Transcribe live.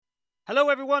Hello,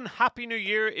 everyone. Happy New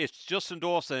Year. It's Justin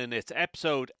Dawson. It's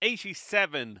episode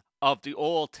 87 of the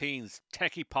All Teens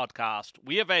TechIE podcast.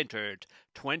 We have entered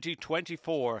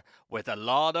 2024 with a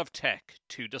lot of tech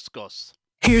to discuss.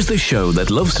 Here's the show that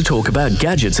loves to talk about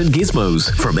gadgets and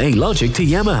gizmos, from A-Logic to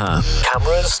Yamaha,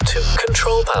 cameras to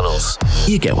control panels.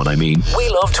 You get what I mean. We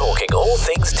love talking all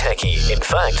things techie. In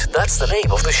fact, that's the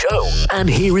name of the show. And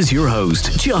here is your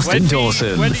host, Justin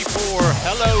Dawson. 2024.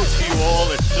 Hello to you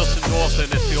all. It's Justin Dawson.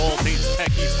 It's the All Things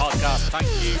Techie podcast. Thank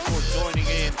you for joining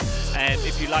in. And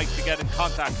if you'd like to get in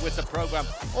contact with the program,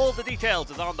 all the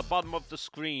details is on the bottom of the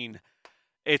screen.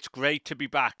 It's great to be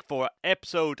back for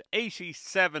episode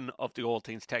 87 of the All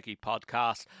Things Techie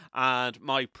podcast, and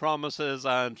my promises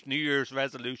and New Year's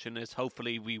resolution is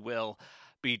hopefully we will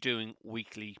be doing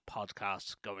weekly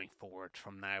podcasts going forward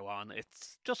from now on.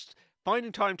 It's just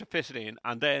finding time to fit it in,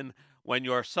 and then when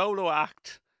you're a solo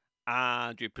act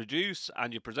and you produce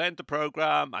and you present the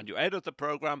program and you edit the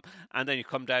program and then you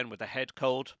come down with a head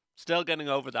cold, still getting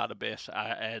over that a bit,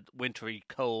 wintry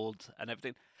cold and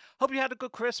everything. Hope you had a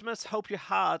good Christmas. Hope you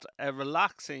had a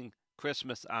relaxing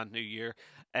Christmas and New Year.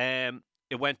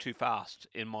 It went too fast,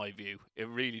 in my view. It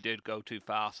really did go too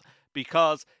fast.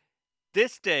 Because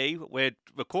this day, we're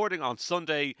recording on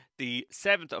Sunday, the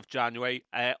 7th of January.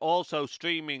 Also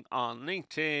streaming on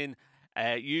LinkedIn,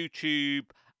 YouTube,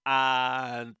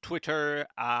 and Twitter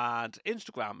and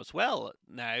Instagram as well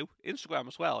now. Instagram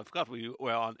as well. I forgot we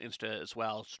were on Insta as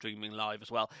well, streaming live as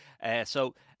well.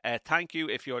 So thank you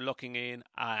if you're looking in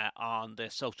on the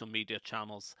social media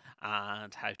channels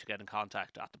and how to get in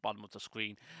contact at the bottom of the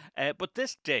screen. But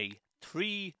this day,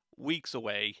 3 weeks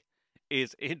away,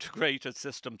 is Integrated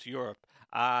Systems Europe.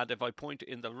 And if I point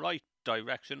in the right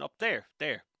direction, up there,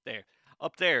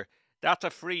 up there, that's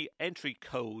a free entry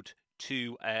code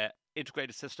to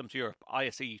Integrated Systems Europe,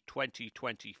 ISE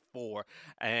 2024.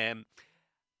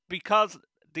 Because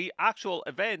the actual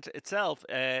event itself,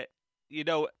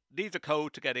 needs a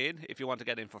code to get in if you want to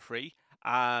get in for free.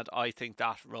 And I think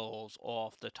that rolls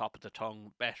off the top of the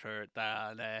tongue better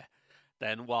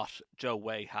than what Joe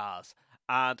Way has.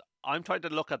 And I'm trying to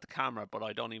look at the camera, but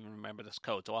I don't even remember this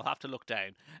code, so I'll have to look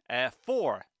down.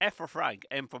 4, F for Frank,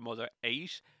 M for Mother,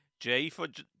 8, J for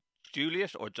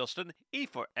Juliet or Justin, E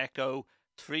for Echo,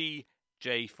 3,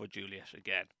 J for Juliet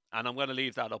again. And I'm going to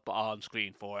leave that up on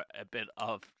screen for a bit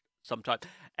of some time.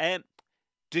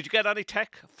 Did you get any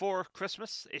tech for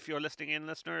Christmas? If you're listening in,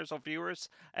 listeners or viewers,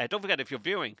 don't forget, if you're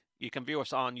viewing, you can view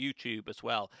us on YouTube as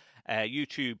well.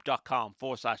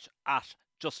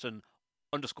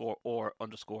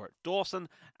 youtube.com/@Justin_or_Dawson.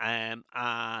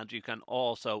 And you can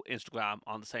also Instagram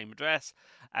on the same address.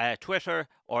 Twitter,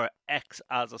 or X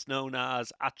as it's known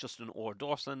as,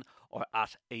 @Justin_or_Dawson, or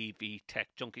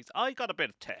 @AVTechJunkies. I got a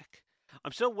bit of tech.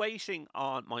 I'm still waiting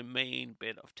on my main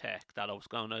bit of tech that I was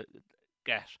going to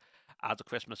get as a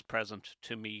Christmas present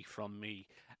to me from me.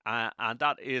 And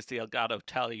that is the Elgato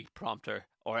teleprompter,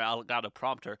 or Elgato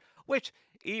prompter, which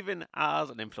even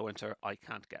as an influencer, I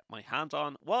can't get my hands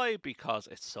on. Why? Because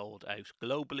it's sold out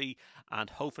globally and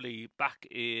hopefully back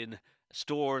in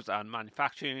stores and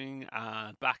manufacturing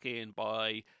and back in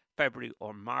by February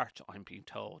or March, I'm being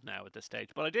told now at this stage.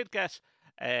 But I did get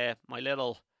my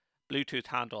little Bluetooth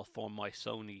handle for my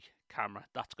Sony camera.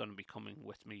 That's going to be coming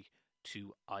with me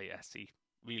to ISE.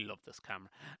 Really love this camera.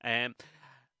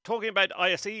 Talking about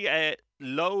ISE,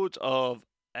 loads of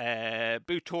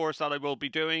boot tours that I will be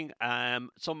doing.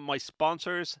 Some of my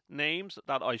sponsors' names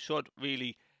that I should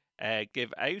really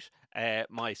give out.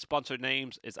 My sponsor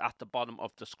names is at the bottom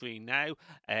of the screen now.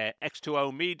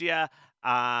 X2O Media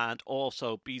and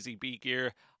also BZB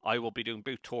Gear. I will be doing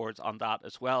boot tours on that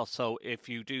as well. So if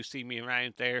you do see me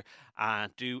around there,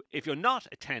 and if you're not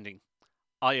attending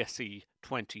ISE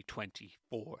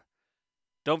 2024,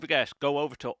 don't forget, go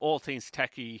over to All Things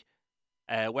Techie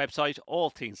website,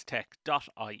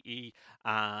 allthingstech.ie,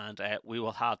 and we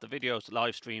will have the videos,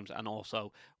 live streams, and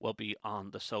also will be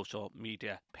on the social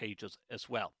media pages as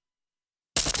well.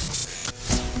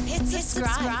 Hit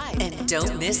subscribe and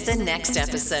don't miss the next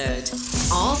episode.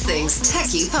 All Things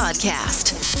Techie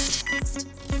Podcast.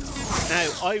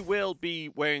 Now, I will be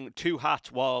wearing 2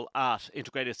 hats while at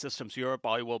Integrated Systems Europe.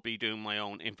 I will be doing my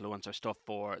own influencer stuff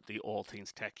for the All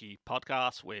Things Techie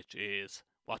podcast, which is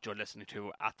what you're listening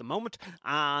to at the moment.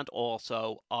 And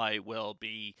also, I will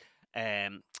be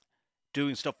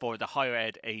doing stuff for the Higher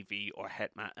Ed AV or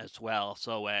HETMA as well.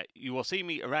 So you will see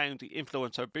me around the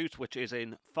influencer booth, which is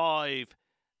in Hall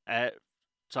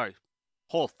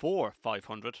 4,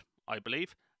 500, I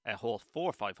believe. Hall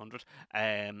 4, 500,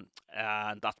 and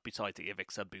that's beside the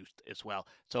Ivixa booth as well.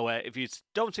 So if you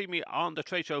don't see me on the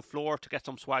trade show floor to get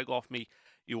some swag off me,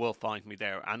 you will find me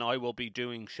there. And I will be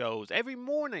doing shows every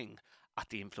morning at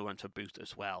the Influencer booth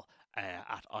as well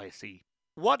at ISE.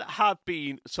 What have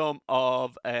been some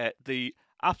of the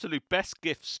absolute best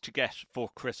gifts to get for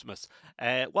Christmas?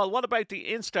 Well, what about the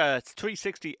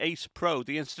Insta360 Ace Pro?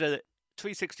 The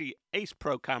Insta360 Ace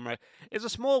Pro camera is a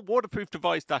small waterproof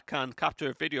device that can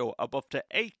capture video of up to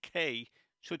 8K,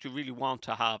 should you really want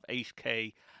to have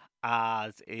 8K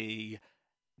as a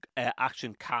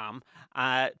action cam,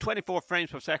 24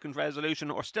 frames per second resolution,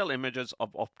 or still images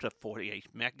of up to 48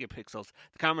 megapixels.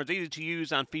 The camera is easy to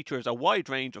use and features a wide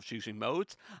range of shooting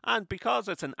modes, and because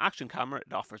it's an action camera,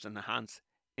 it offers an enhanced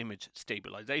image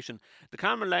stabilization. The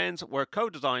camera lens were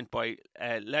co-designed by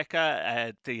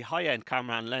Leica, the high-end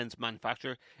camera and lens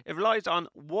manufacturer. It relies on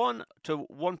 1 to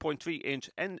 1.3 inch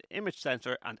image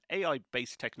sensor and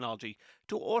AI-based technology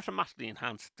to automatically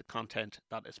enhance the content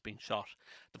that is being shot.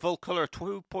 The full-color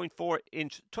 2.4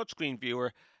 inch touchscreen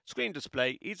viewer screen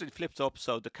display easily flips up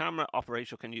so the camera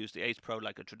operator can use the Ace Pro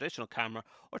like a traditional camera,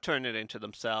 or turn it into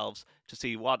themselves to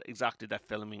see what exactly they're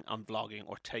filming on vlogging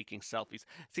or taking selfies.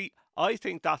 See, I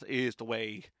think that is the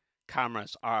way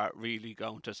cameras are really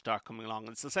going to start coming along.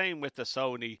 It's the same with the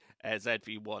Sony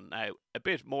ZV-1. Now, a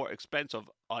bit more expensive,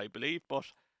 I believe, but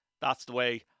that's the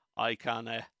way I can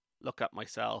look at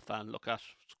myself and look at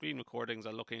screen recordings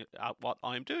and looking at what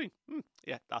I'm doing.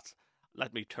 Yeah, that's...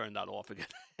 Let me turn that off again.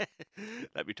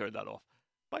 Let me turn that off.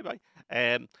 Bye-bye.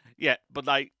 Yeah, but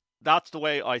like, that's the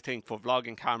way I think for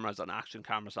vlogging cameras and action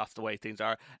cameras, that's the way things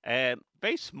are.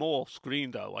 Very small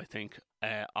screen though, I think,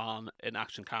 on an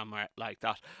action camera like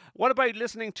that. What about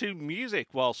listening to music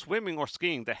while swimming or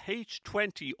skiing? The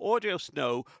H20 Audio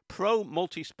Snow Pro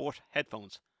Multi-Sport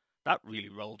headphones. That really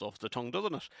rolled off the tongue,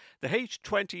 doesn't it? The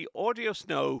H20 Audio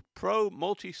Snow Pro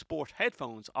Multi-Sport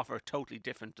headphones offer a totally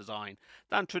different design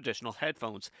than traditional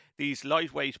headphones. These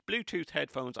lightweight Bluetooth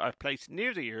headphones are placed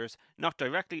near the ears, not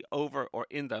directly over or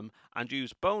in them, and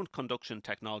use bone conduction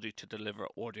technology to deliver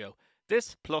audio.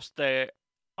 This, plus their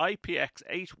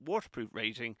IPX8 waterproof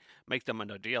rating, make them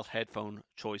an ideal headphone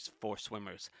choice for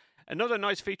swimmers. Another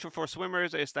nice feature for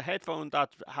swimmers is the headphone that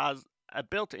has a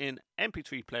built-in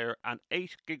MP3 player and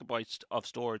 8 gigabytes of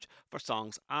storage for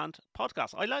songs and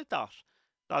podcasts. I like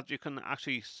that you can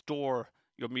actually store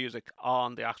your music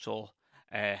on the actual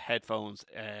headphones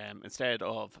instead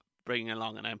of bringing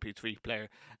along an MP3 player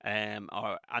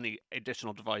or any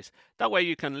additional device. That way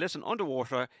you can listen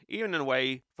underwater, even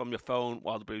away from your phone,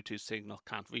 while the Bluetooth signal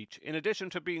can't reach. In addition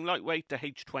to being lightweight, the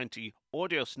H20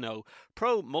 Audio Snow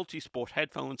Pro Multi-Sport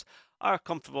headphones are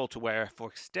comfortable to wear for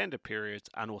extended periods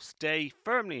and will stay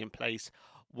firmly in place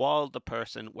while the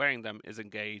person wearing them is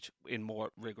engaged in more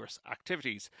rigorous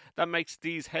activities. That makes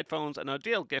these headphones an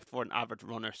ideal gift for an avid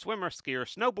runner, swimmer, skier,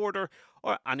 snowboarder,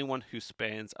 or anyone who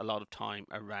spends a lot of time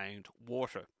around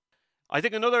water. I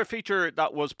think another feature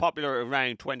that was popular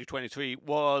around 2023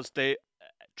 was the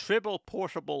Tribble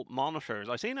portable monitors.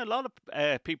 I've seen a lot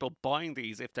of people buying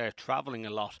these if they're traveling a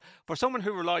lot. For someone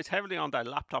who relies heavily on their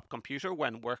laptop computer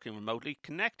when working remotely,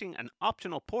 connecting an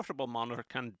optional portable monitor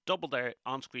can double their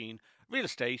on-screen real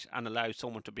estate and allow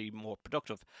someone to be more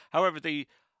productive. However, the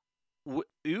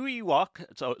UIWAK,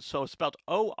 so spelled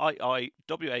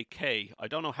OIIWAK, I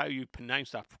don't know how you pronounce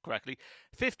that correctly,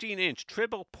 15-inch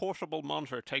Tribble portable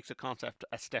monitor takes the concept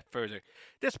a step further.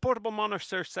 This portable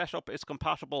monitor setup is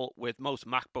compatible with most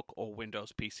MacBook or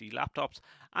Windows PC laptops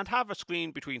and have a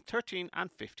screen between 13 and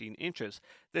 15 inches.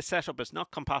 This setup is not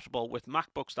compatible with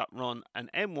MacBooks that run an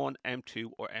M1,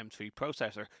 M2 or M3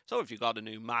 processor, so if you've got a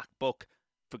new MacBook,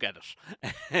 forget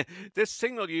it. This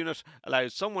single unit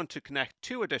allows someone to connect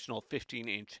two additional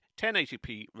 15-inch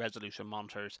 1080p resolution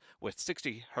monitors with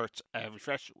 60Hz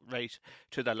refresh rate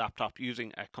to their laptop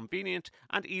using a convenient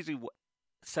and easy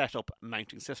setup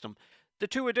mounting system. The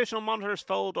two additional monitors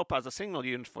fold up as a single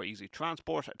unit for easy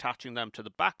transport. Attaching them to the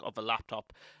back of a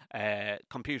laptop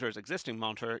computer's existing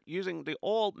monitor using the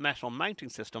all-metal mounting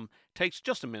system takes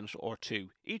just a minute or two.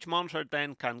 Each monitor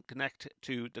then can connect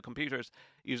to the computers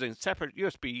using separate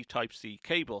USB Type-C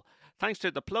cable. Thanks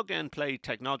to the plug-and-play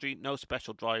technology, no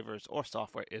special drivers or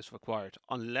software is required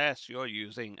unless you're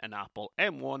using an Apple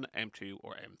M1, M2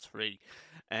 or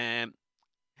M3.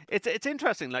 It's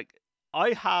interesting, like,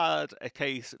 I had a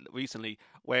case recently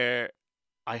where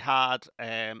I had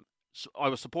I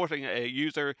was supporting a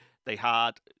user. They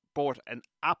had bought an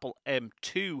Apple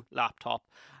M2 laptop.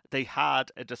 They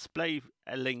had a display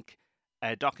link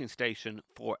docking station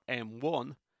for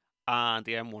M1, and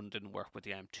the M1 didn't work with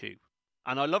the M2.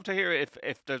 And I'd love to hear if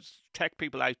there's tech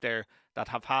people out there that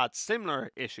have had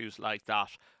similar issues like that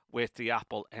with the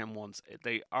Apple M1s.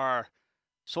 They are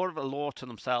sort of a law to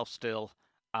themselves still.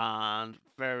 and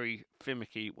very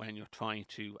finicky when you're trying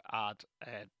to add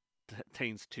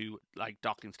things to like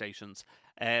docking stations.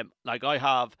 Like I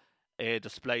have a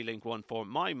display link one for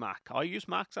my Mac. I use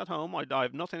Macs at home. I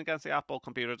have nothing against the Apple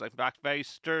computers. In fact, very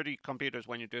sturdy computers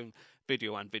when you're doing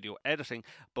video and video editing.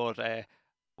 But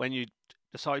when you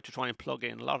decide to try and plug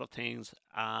in a lot of things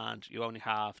and you only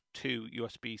have two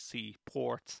USB-C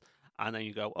ports, and then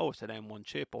you go, oh, it's an M1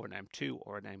 chip or an M2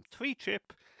 or an M3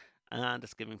 chip, and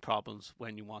it's giving problems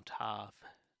when you want to have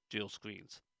dual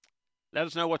screens. Let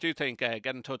us know what you think. Get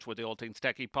in touch with the All Things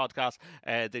Techie podcast.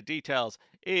 The details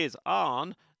is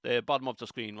on the bottom of the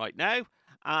screen right now.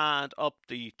 And up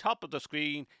the top of the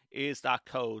screen is that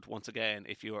code, once again,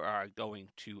 if you are going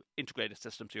to Integrated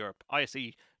Systems Europe, ISE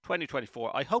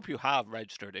 2024. I hope you have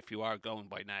registered if you are going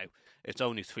by now. It's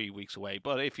only 3 weeks away.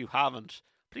 But if you haven't,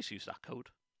 please use that code.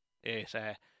 It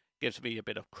gives me a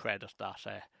bit of credit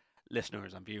that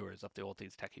listeners and viewers of the All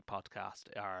Things Techie podcast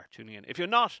are tuning in. If you're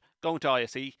not going to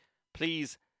ISE,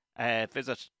 please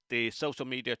visit the social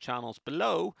media channels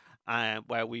below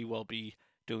where we will be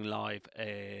doing live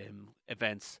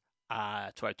events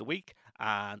throughout the week,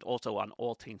 and also on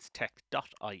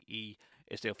allthingstech.ie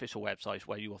is the official website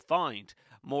where you will find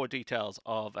more details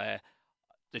of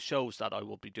the shows that I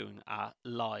will be doing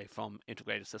live from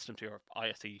Integrated Systems Europe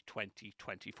ISE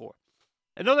 2024.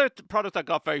 Another product that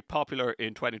got very popular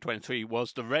in 2023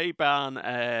 was the Ray-Ban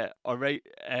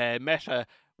Meta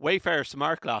Wayfarer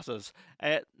smart glasses.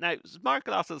 Now, smart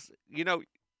glasses, you know,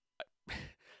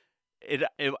 it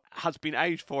has been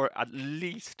out for at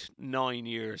least 9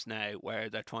 years now, where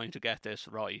they're trying to get this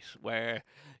right. Where,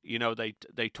 you know,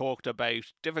 they talked about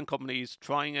different companies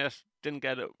trying it, didn't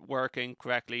get it working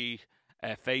correctly.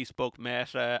 Facebook,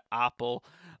 Meta, Apple.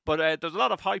 But there's a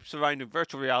lot of hype surrounding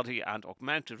virtual reality and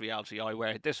augmented reality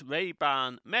eyewear. This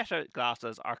Ray-Ban Meta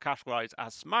glasses are categorized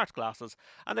as smart glasses,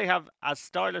 and they have as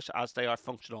stylish as they are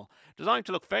functional. Designed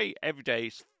to look very everyday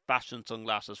fashion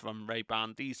sunglasses from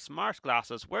Ray-Ban, these smart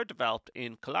glasses were developed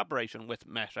in collaboration with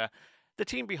Meta, the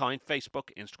team behind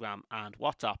Facebook, Instagram, and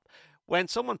WhatsApp. When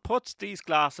someone puts these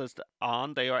glasses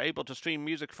on, they are able to stream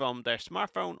music from their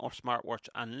smartphone or smartwatch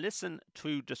and listen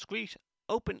to discrete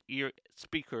open-ear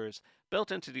speakers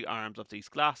built into the arms of these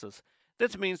glasses.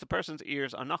 This means the person's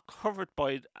ears are not covered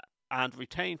by and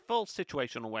retain full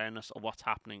situational awareness of what's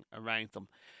happening around them.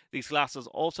 These glasses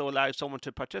also allow someone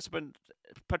to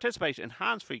participate in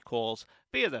hands-free calls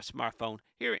via their smartphone,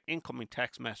 hear incoming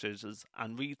text messages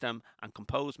and read them, and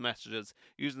compose messages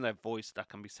using their voice that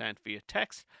can be sent via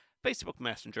text, Facebook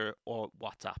Messenger or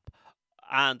WhatsApp.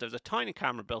 And there's a tiny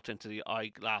camera built into the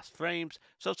eyeglass frames,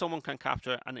 so someone can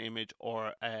capture an image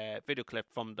or a video clip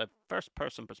from the first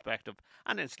person perspective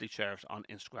and instantly share it on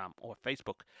Instagram or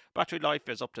Facebook. Battery life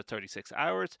is up to 36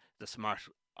 hours. The smart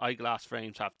eyeglass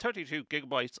frames have 32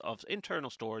 gigabytes of internal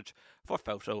storage for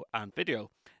photo and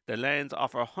video. The lens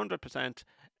offer 100%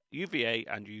 UVA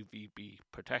and UVB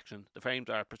protection. The frames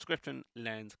are prescription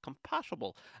lens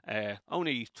compatible.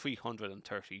 Only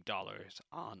 $330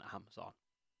 on Amazon.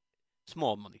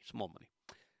 Small money.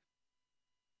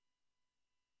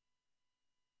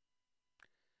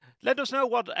 Let us know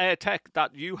what tech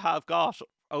that you have got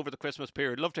over the Christmas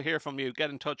period. Love to hear from you.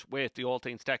 Get in touch with the All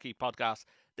Things Techie podcast.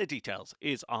 The details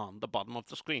is on the bottom of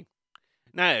the screen.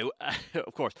 Now,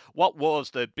 of course, what was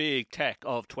the big tech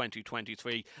of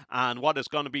 2023 and what is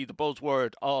going to be the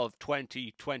buzzword of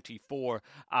 2024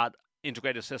 at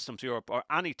Integrated Systems Europe or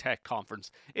any tech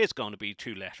conference is going to be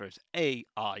 2 letters,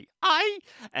 AI.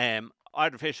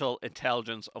 Artificial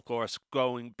intelligence, of course,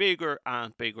 growing bigger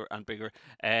and bigger and bigger.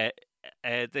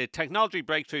 The technology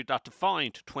breakthrough that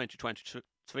defined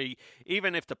 2023,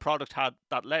 even if the product had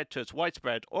that led to its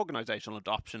widespread organizational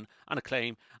adoption and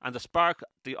acclaim, and the spark,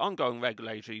 the ongoing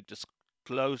regulatory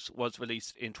disclose was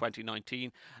released in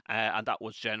 2019, and that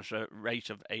was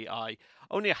generative AI.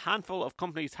 Only a handful of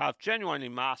companies have genuinely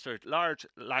mastered large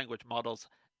language models,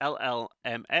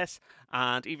 LLMS,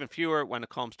 and even fewer when it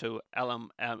comes to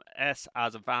LLMS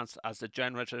as advanced as the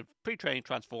Generative Pre-trained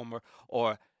Transformer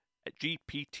or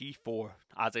GPT-4,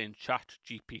 as in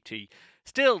ChatGPT.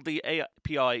 Still, the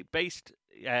API-based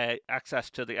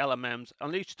access to the LLMs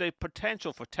unleashed the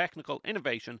potential for technical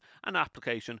innovation and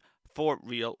application for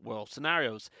real-world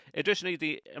scenarios. Additionally,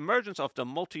 the emergence of the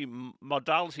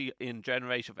multimodality in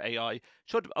generative AI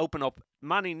should open up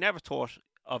many never thought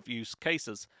of use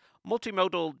cases.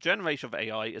 Multimodal generative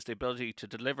AI is the ability to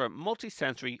deliver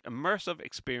multi-sensory immersive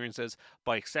experiences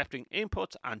by accepting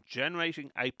inputs and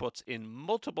generating outputs in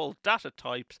multiple data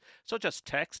types such as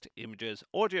text, images,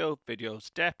 audio,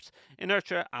 videos, depth,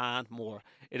 inertia, and more.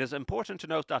 It is important to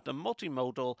note that the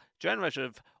multimodal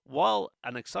generative, while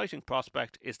an exciting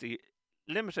prospect, is the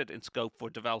limited in scope for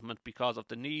development because of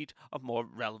the need of more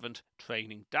relevant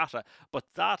training data. But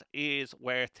that is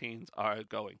where things are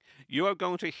going. You are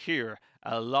going to hear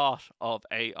a lot of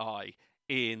AI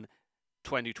in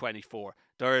 2024.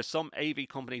 There are some AV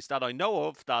companies that I know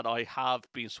of that I have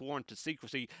been sworn to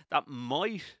secrecy that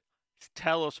might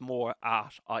tell us more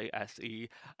at ISE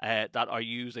that are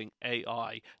using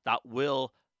AI that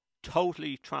will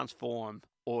totally transform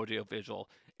audiovisual,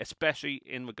 especially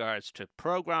in regards to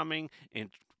programming, in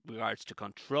regards to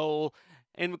control,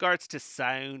 in regards to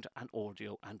sound and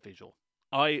audio and visual.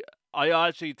 I I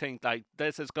actually think like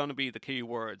this is going to be the key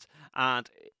words, and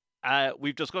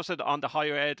we've discussed it on the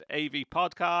Higher Ed AV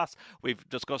podcast. We've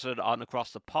discussed it on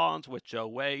Across the Pond with Joe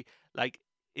Way. Like,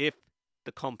 if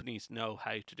the companies know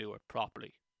how to do it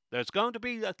properly, there's going to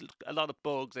be a lot of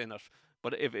bugs in it,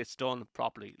 but if it's done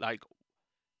properly, like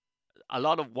a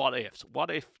lot of what ifs.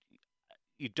 What if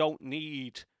you don't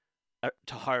need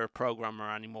to hire a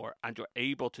programmer anymore, and you're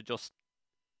able to just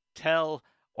tell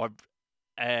or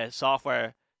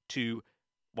software to,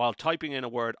 while typing in a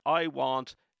word, I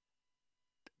want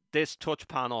this touch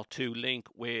panel to link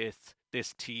with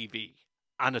this TV,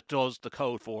 and it does the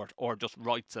code for it, or just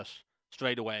writes it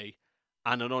straight away,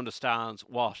 and it understands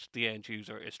what the end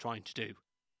user is trying to do.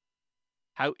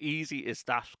 How easy is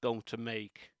that going to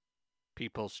make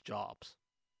people's jobs?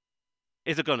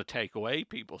 Is it going to take away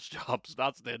people's jobs?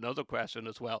 That's another question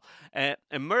as well.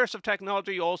 Immersive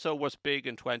technology also was big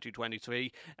in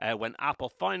 2023 when Apple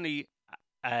finally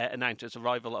announced its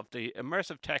arrival of the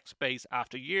immersive tech space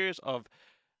after years of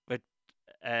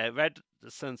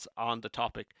reticence on the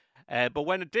topic. But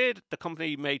when it did, the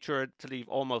company made sure to leave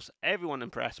almost everyone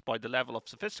impressed by the level of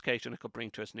sophistication it could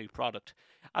bring to its new product.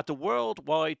 At the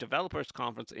Worldwide Developers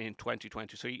Conference in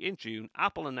 2023 in June,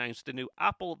 Apple announced the new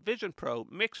Apple Vision Pro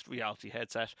mixed reality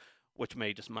headset, which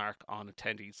made its mark on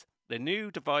attendees. The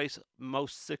new device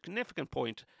most significant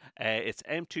point, its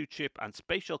M2 chip and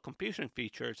spatial computing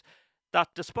features, that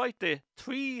despite the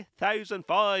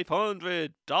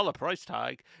 $3,500 price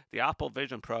tag, the Apple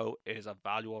Vision Pro is a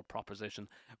valuable proposition.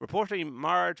 Reportedly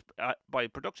marred by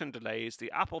production delays, the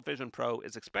Apple Vision Pro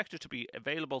is expected to be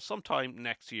available sometime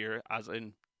next year, as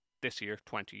in this year,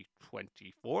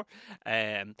 2024.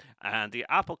 And the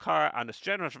Apple Car and its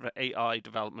generative AI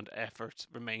development efforts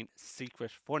remain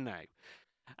secret for now.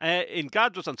 In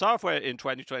gadgets and software in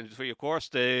 2023, of course,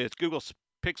 the Google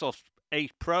Pixel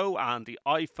 8 Pro and the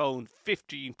iPhone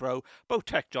 15 Pro, both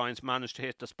tech giants managed to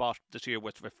hit the spot this year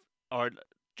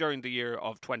during the year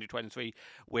of 2023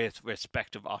 with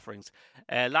respective offerings.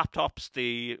 Laptops,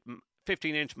 the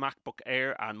 15-inch MacBook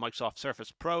Air and Microsoft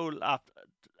Surface Pro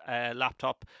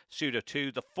laptop Studio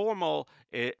 2. The former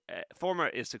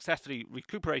is successfully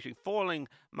recuperating falling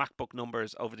MacBook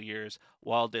numbers over the years,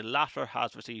 while the latter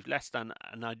has received less than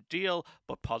an ideal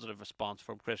but positive response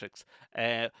from critics.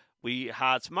 We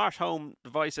had smart home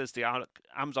devices, the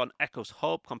Amazon Echo's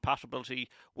Hub compatibility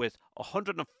with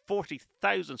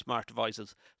 140,000 smart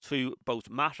devices through both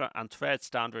Matter and Thread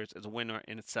standards is a winner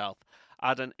in itself.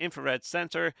 Add an infrared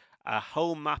sensor, a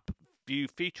home map view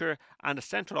feature, and a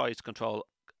centralized control,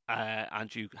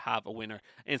 and you have a winner.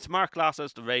 In smart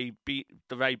glasses, the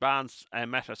Ray-Bans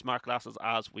Meta smart glasses,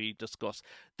 as we discussed.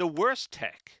 The worst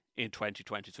tech in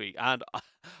 2023, and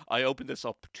I open this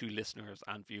up to listeners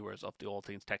and viewers of the All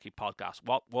Things Techie podcast.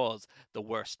 What was the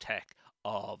worst tech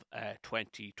of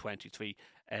 2023?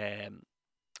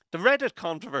 The Reddit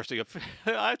controversy.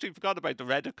 I actually forgot about the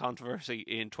Reddit controversy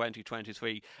in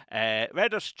 2023.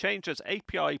 Reddit changed its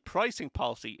API pricing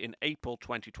policy in April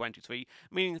 2023,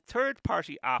 meaning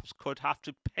third-party apps could have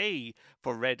to pay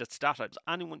for Reddit's data. Does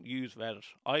anyone use Reddit?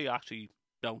 I actually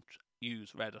don't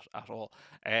use Reddit at all.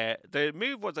 The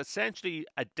move was essentially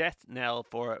a death knell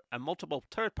for multiple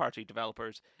third-party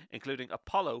developers, including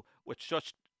Apollo, which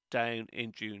shut down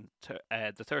in June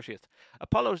the 30th.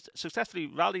 Apollo successfully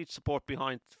rallied support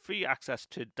behind free access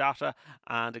to data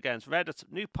and against Reddit's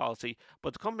new policy,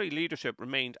 but the company leadership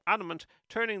remained adamant,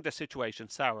 turning the situation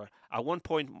sour. At one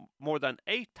point, more than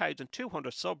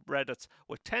 8,200 subreddits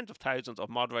with tens of thousands of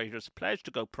moderators pledged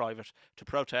to go private to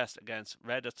protest against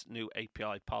Reddit's new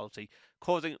API policy,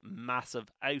 causing massive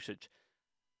outage.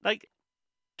 Like,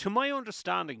 to my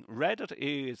understanding, Reddit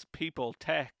is people,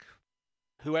 tech,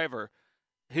 whoever,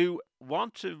 who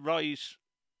want to write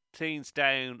things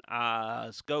down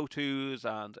as go-tos,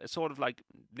 and it's sort of like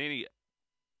nearly a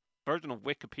version of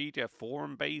Wikipedia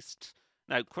forum-based.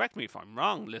 Now, correct me if I'm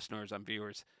wrong, listeners and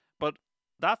viewers, but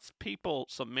that's people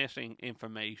submitting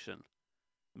information.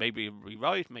 Maybe it'll be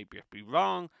right, maybe it'll be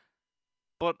wrong,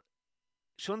 but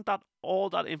shouldn't all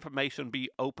that information be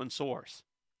open source?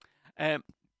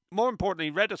 More importantly,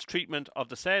 Reddit's treatment of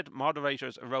the said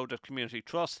moderators eroded community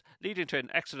trust, leading to an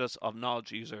exodus of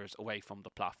knowledge users away from the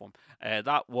platform.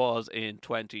 That was in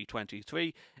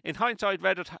 2023. In hindsight,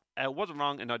 Reddit wasn't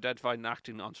wrong in identifying and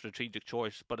acting on strategic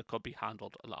choice, but it could be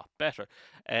handled a lot better.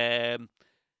 Elon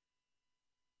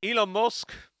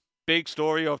Musk, big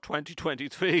story of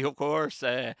 2023, of course.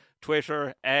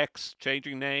 Twitter, X,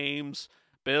 changing names,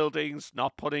 buildings,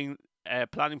 not putting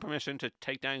planning permission to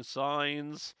take down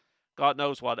signs. God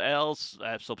knows what else,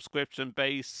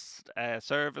 subscription-based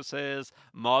services,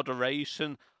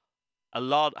 moderation. A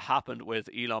lot happened with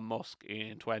Elon Musk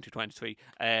in 2023.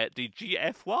 The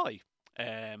GFY.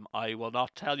 I will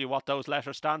not tell you what those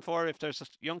letters stand for if there's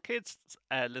young kids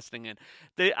listening in.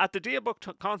 At the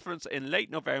DealBook conference in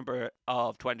late November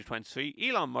of 2023,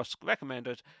 Elon Musk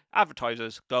recommended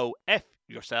advertisers go F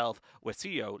yourself, with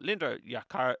CEO Linda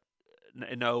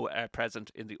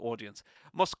present in the audience.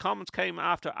 Musk's comments came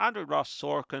after Andrew Ross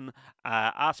Sorkin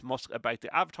asked Musk about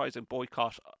the advertising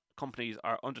boycott companies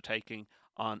are undertaking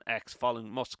on X following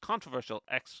Musk's controversial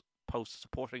X posts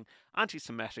supporting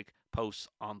anti-Semitic posts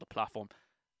on the platform.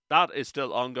 That is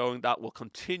still ongoing. That will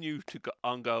continue to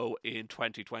ongo in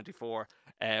 2024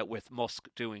 with Musk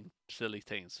doing silly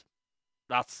things.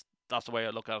 That's the way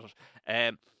I look at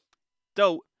it.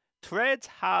 Though Threads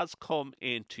has come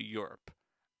into Europe.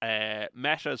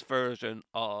 Meta's version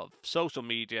of social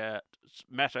media,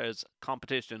 Meta's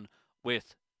competition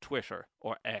with Twitter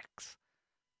or X.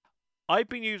 I've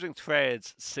been using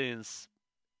Threads since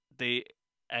the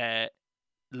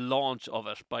launch of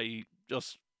it by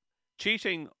just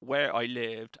cheating where I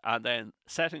lived and then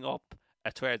setting up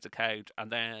a Threads account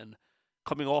and then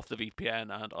coming off the VPN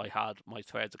and I had my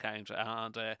Threads account,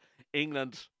 and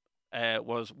England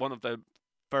was one of the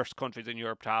first countries in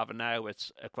Europe to have, and now it's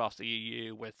across the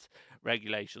EU with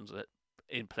regulations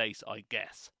in place, I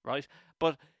guess, right?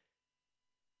 But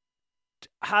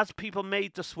has people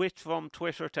made the switch from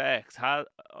Twitter to X?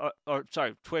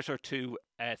 Twitter to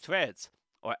Threads,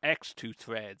 or X to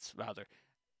Threads, rather?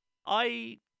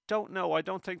 I don't know. I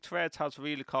don't think Threads has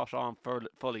really caught on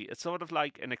fully. It's sort of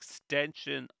like an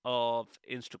extension of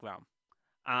Instagram.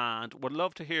 And would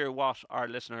love to hear what our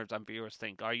listeners and viewers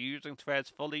think. Are you using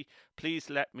Threads fully? Please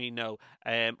let me know.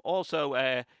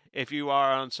 Also, if you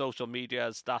are on social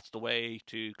medias, that's the way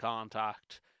to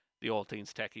contact the All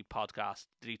Things Techie podcast.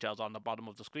 Details on the bottom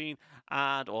of the screen.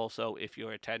 And also, if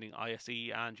you're attending ISE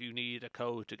and you need a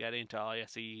code to get into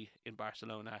ISE in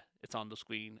Barcelona, it's on the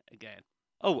screen again.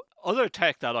 Oh, other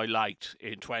tech that I liked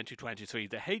in 2023,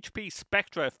 the HP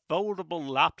Spectra foldable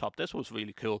laptop. This was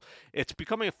really cool. It's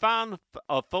becoming a fan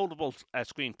of foldable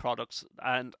screen products,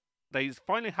 and they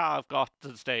finally have got to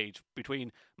the stage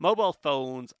between mobile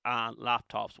phones and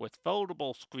laptops with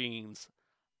foldable screens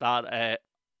that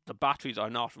the batteries are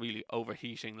not really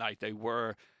overheating like they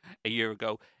were a year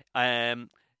ago.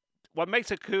 What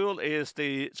makes it cool is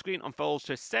the screen unfolds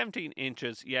to 17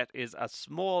 inches, yet is as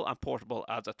small and portable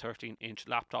as a 13-inch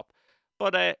laptop.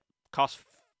 But cost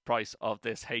price of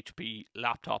this HP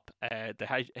laptop, the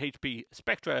HP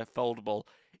Spectra foldable,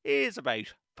 is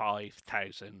about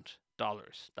 $5,000.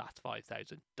 That's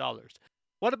 $5,000.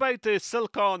 What about the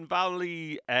Silicon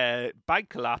Valley bank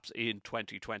collapse in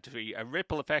 2023? A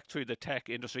ripple effect through the tech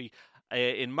industry.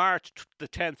 In March the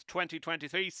 10th,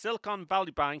 2023, Silicon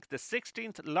Valley Bank, the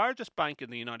 16th largest bank in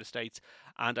the United States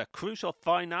and a crucial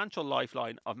financial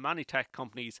lifeline of many tech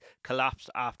companies, collapsed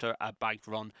after a bank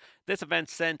run. This event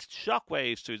sent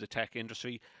shockwaves through the tech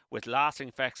industry with lasting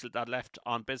effects that left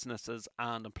on businesses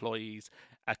and employees.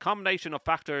 A combination of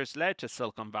factors led to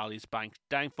Silicon Valley's bank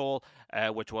downfall,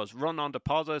 which was run on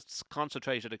deposits,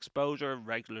 concentrated exposure,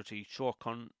 regulatory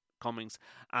shortcomings,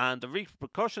 and the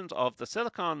repercussions of the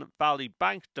Silicon Valley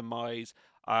Bank demise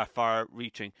are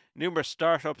far-reaching. Numerous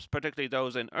startups, particularly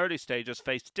those in early stages,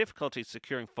 faced difficulties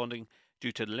securing funding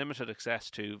due to limited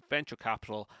access to venture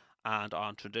capital and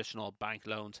on traditional bank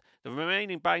loans. The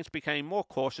remaining banks became more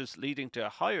cautious, leading to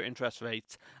higher interest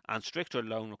rates and stricter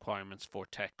loan requirements for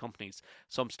tech companies.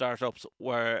 Some startups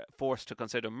were forced to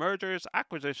consider mergers,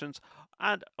 acquisitions,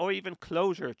 or even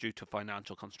closure due to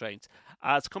financial constraints.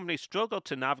 As companies struggled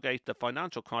to navigate the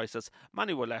financial crisis,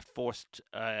 many were left forced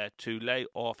to lay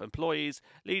off employees,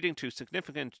 leading to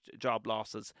significant job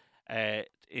losses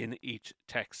in each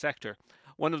tech sector.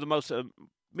 One of the most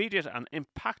immediate and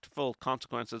impactful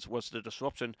consequences was the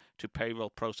disruption to payroll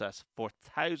process for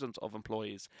thousands of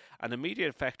employees. An immediate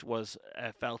effect was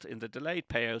felt in the delayed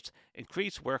payouts,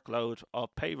 increased workload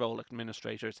of payroll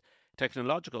administrators,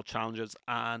 technological challenges,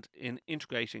 and in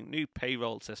integrating new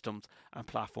payroll systems and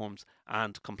platforms,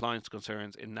 and compliance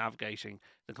concerns in navigating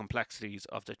the complexities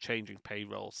of the changing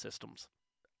payroll systems.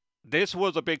 This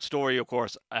was a big story, of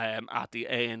course, at the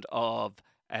end of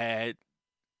uh,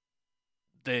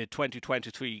 the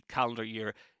 2023 calendar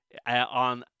year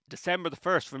on December the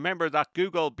 1st. Remember that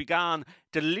Google began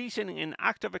deleting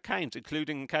inactive accounts,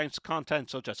 including accounts content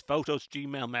such as photos,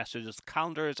 Gmail messages,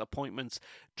 calendars, appointments,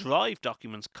 Drive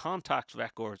documents, contact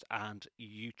records, and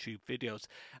YouTube videos.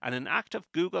 An inactive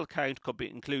Google account could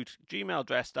include Gmail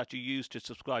address that you use to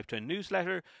subscribe to a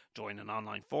newsletter, join an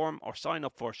online forum, or sign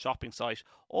up for a shopping site,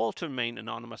 all to remain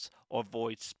anonymous or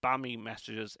avoid spammy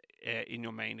messages in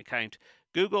your main account.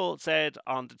 Google said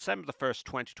on December the 1st,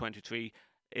 2023,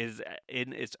 is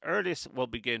in its earliest will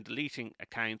begin deleting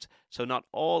accounts, so not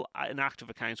all inactive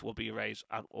accounts will be erased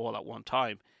all at one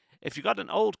time. If you got an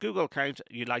old Google account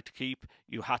you'd like to keep,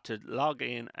 you had to log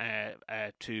in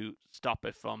to stop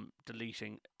it from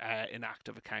deleting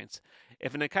inactive accounts.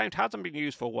 If an account hasn't been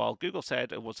used for a while, Google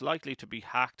said it was likely to be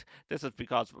hacked. This is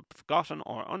because forgotten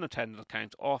or unattended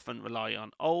accounts often rely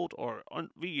on old or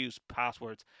reused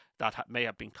passwords that may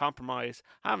have been compromised,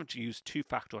 having to use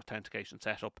two-factor authentication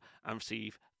setup, and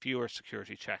receive fewer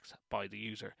security checks by the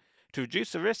user. To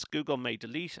reduce the risk, Google may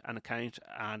delete an account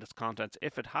and its contents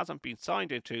if it hasn't been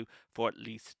signed into for at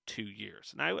least 2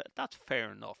 years. Now, that's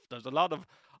fair enough. There's a lot of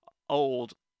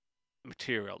old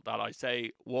material that I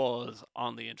say was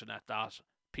on the internet that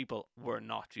people were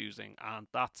not using, and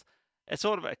that's it's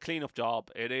sort of a cleanup job.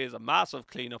 It is a massive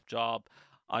cleanup job.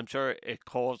 I'm sure it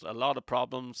caused a lot of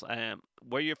problems.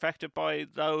 Were you affected by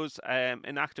those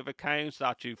inactive accounts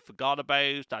that you forgot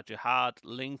about, that you had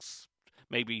links,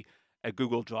 maybe a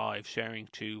Google Drive sharing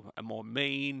to a more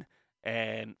main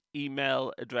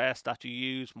email address that you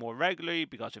use more regularly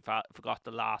because you forgot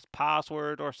the last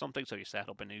password or something, so you set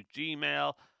up a new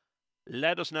Gmail?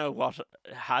 Let us know what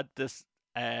had this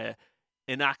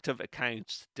inactive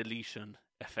accounts deletion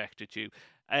affected you.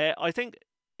 I think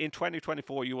in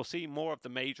 2024 you will see more of the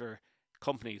major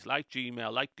companies like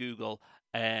Gmail, like Google,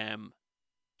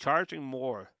 charging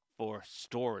more for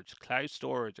storage. Cloud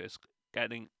storage is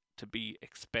getting to be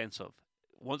expensive.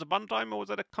 Once upon a time, was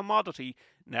it a commodity?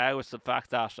 Now it's the fact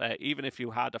that even if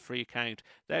you had a free account,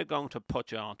 they're going to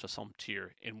put you onto some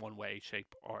tier in one way,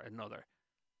 shape, or another.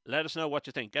 Let us know what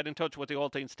you think. Get in touch with the All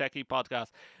Things TechIE podcast.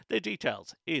 The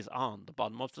details is on the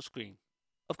bottom of the screen.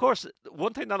 Of course,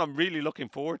 one thing that I'm really looking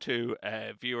forward to,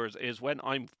 viewers, is when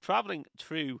I'm travelling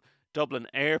through Dublin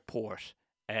Airport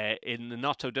in the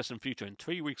not so distant future, in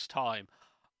 3 weeks' time.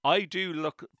 I do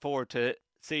look forward to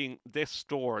seeing this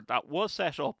store that was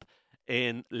set up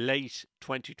in late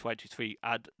 2023,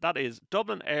 and that is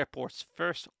Dublin Airport's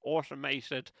first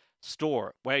automated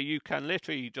store where you can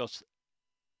literally just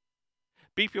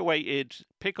beep your way in,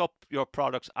 pick up your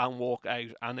products and walk out,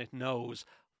 and it knows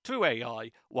through AI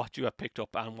what you have picked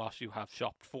up and what you have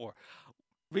shopped for.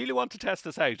 Really want to test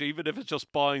this out, even if it's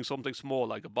just buying something small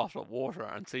like a bottle of water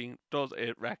and seeing does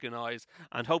it recognize.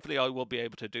 And hopefully I will be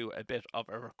able to do a bit of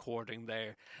a recording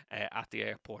there at the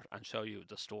airport and show you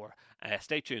the store.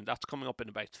 Stay tuned, that's coming up in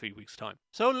about 3 weeks' time.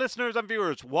 So listeners and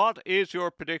viewers, what is your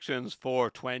predictions for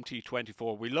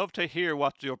 2024? We love to hear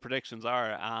what your predictions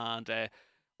are, and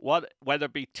whether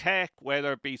it be tech,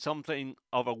 whether it be something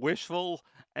of a wishful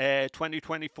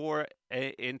 2024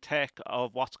 in tech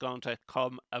of what's going to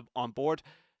come on board.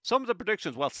 Some of the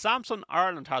predictions, well, Samsung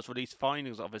Ireland has released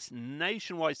findings of its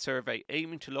nationwide survey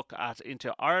aiming to look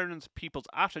into Ireland's people's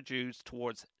attitudes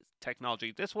towards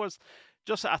technology. This was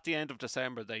just at the end of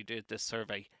December they did this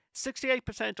survey.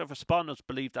 68% of respondents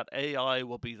believe that AI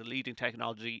will be the leading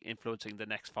technology influencing the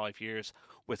next 5 years,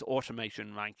 with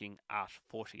automation ranking at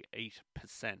 48%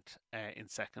 in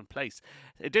second place.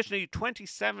 Additionally,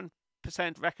 27%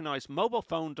 recognise mobile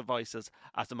phone devices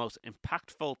as the most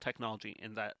impactful technology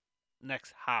in the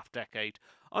next half decade,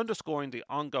 underscoring the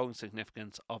ongoing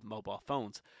significance of mobile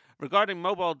phones. Regarding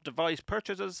mobile device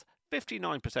purchases,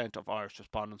 59% of Irish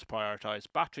respondents prioritise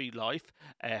battery life,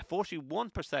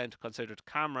 41% considered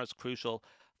cameras crucial,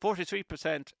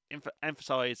 43%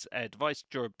 emphasise device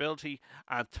durability,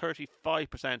 and 35%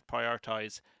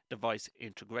 prioritise device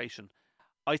integration.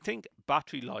 I think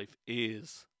battery life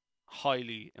is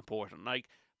highly important. Like,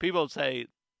 people say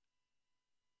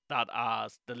that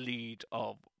as the lead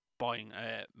of buying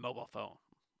a mobile phone,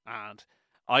 and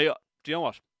do you know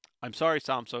what? I'm sorry,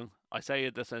 Samsung. I say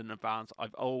this in advance.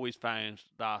 I've always found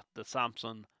that the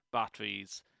Samsung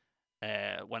batteries,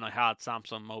 when I had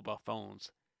Samsung mobile phones,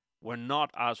 were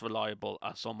not as reliable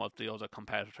as some of the other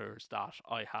competitors that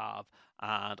I have,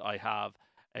 and I have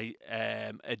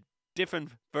a different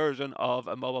version of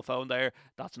a mobile phone there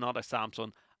that's not a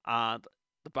Samsung, and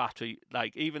the battery,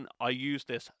 like, even I use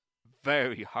this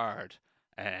very hard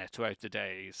throughout the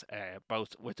days,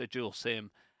 both with a dual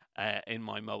SIM in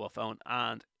my mobile phone,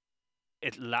 and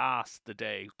it lasts the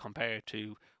day compared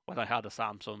to when I had a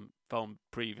Samsung phone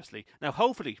previously. Now,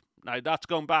 hopefully, now that's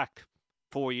going back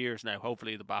 4 years now.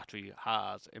 Hopefully, the battery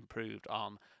has improved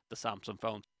on the Samsung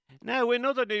phone. Now, in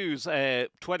other news,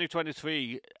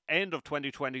 2023, end of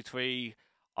 2023,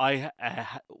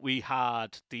 we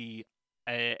had the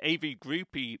AV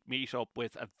Groupie meetup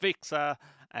with Avixa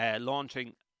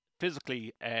launching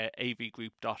physically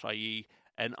avgroup.ie,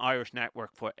 an Irish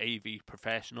network for AV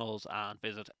professionals, and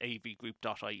visit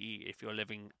avgroup.ie if you're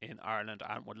living in Ireland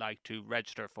and would like to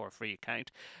register for a free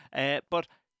account. But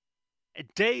a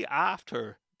day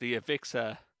after the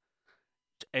Avixa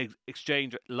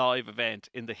Exchange live event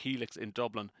in the Helix in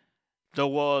Dublin, there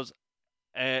was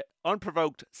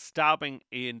unprovoked stabbing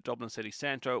in Dublin city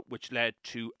centre, which led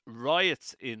to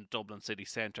riots in Dublin city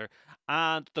centre,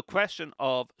 and the question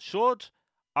of should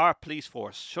our police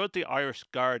force, should the Irish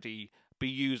Gardaí be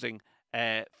using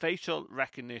facial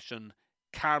recognition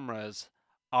cameras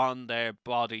on their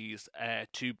bodies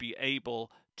to be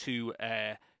able to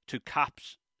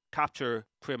capture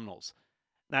criminals.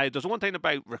 Now, there's one thing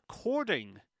about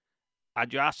recording,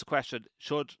 and you ask the question,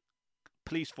 should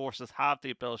police forces have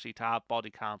the ability to have body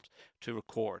cams to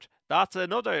record? That's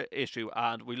another issue,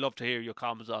 and we'd love to hear your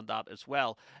comments on that as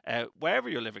well. Wherever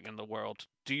you're living in the world,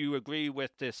 do you agree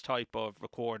with this type of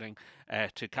recording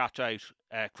to catch out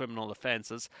criminal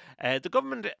offences? The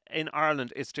government in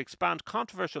Ireland is to expand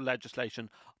controversial legislation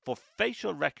for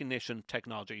facial recognition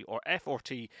technology, or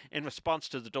FRT, in response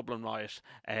to the Dublin riot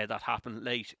that happened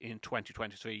late in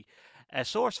 2023. A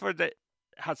source for the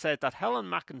had said that Helen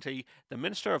McEntee, the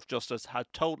Minister of Justice, had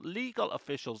told legal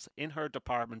officials in her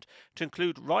department to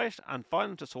include riot and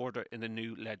violent disorder in the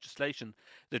new legislation.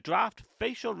 The draft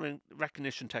facial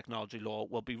recognition technology law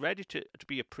will be ready to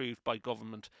be approved by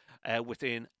government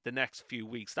within the next few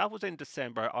weeks. That was in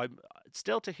December. I'm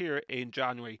still to hear in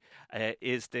January,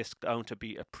 is this going to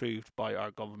be approved by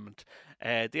our government?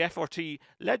 The FRT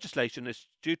legislation is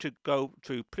due to go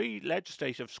through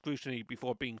pre-legislative scrutiny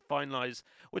before being finalised,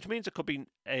 which means it could be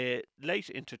late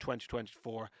into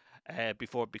 2024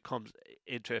 before it becomes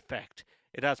into effect.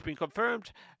 It has been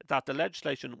confirmed that the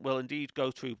legislation will indeed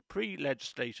go through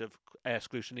pre-legislative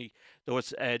scrutiny. There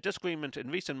was disagreement in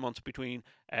recent months between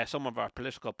some of our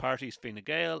political parties, Fine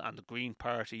Gael and the Green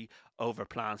Party, over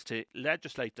plans to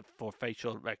legislate for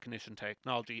facial recognition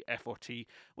technology, FRT,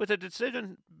 with a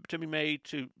decision to be made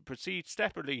to proceed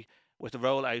separately with the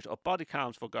rollout of body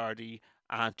cams for Gardaí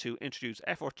and to introduce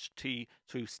FRT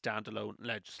through standalone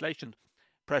legislation.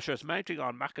 Pressure is mounting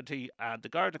on McEntee and the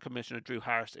Garda Commissioner Drew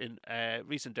Harris in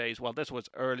recent days. Well, this was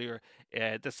earlier.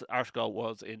 This article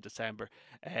was in December.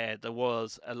 There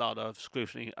was a lot of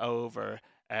scrutiny over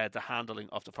the handling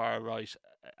of the far right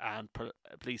and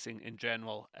policing in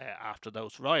general after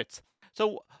those riots.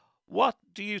 So, what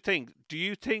do you think? Do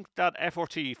you think that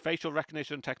FRT, facial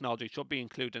recognition technology, should be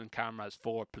included in cameras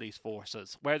for police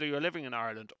forces? Whether you're living in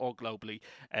Ireland or globally,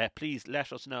 please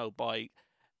let us know by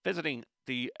visiting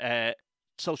the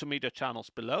social media channels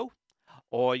below,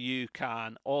 or you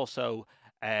can also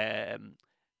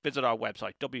visit our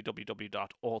website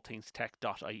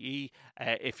www.allthingstech.ie.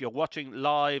 If you're watching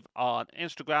live on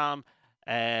Instagram,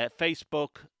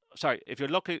 Facebook, if you're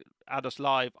looking at us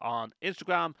live on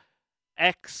Instagram,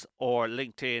 X or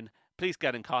LinkedIn, please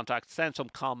get in contact, send some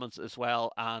comments as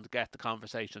well, and get the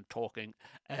conversation talking.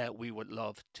 We would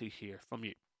love to hear from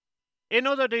you. In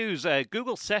other news,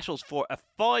 Google settles for a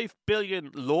 $5 billion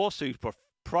lawsuit for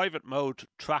private mode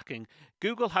tracking.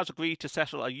 Google has agreed to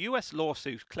settle a US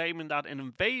lawsuit claiming that it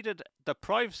invaded the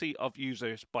privacy of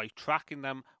users by tracking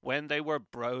them when they were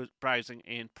browsing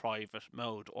in private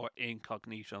mode or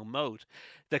incognito mode.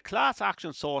 The class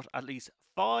action sought at least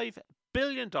 $5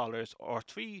 billion or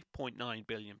 £3.9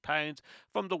 billion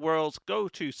from the world's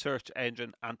go-to search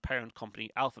engine and parent company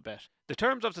Alphabet. The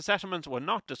terms of the settlement were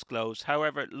not disclosed.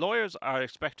 However, lawyers are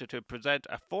expected to present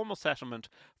a formal settlement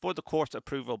for the court's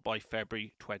approval by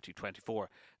February 2024.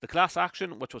 The class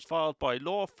action, which was filed by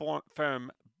law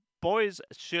firm Boyes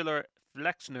Schiller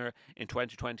Flexner in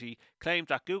 2020, claimed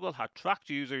that Google had tracked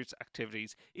users'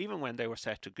 activities even when they were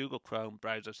set to Google Chrome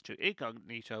browsers to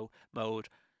incognito mode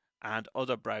and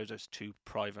other browsers to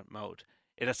private mode.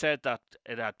 It has said that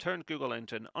it had turned Google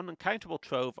into an unaccountable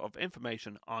trove of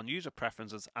information on user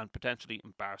preferences and potentially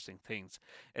embarrassing things.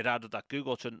 It added that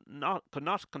Google could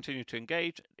not continue to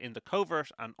engage in the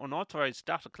covert and unauthorized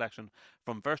data collection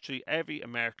from virtually every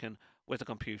American with a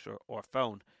computer or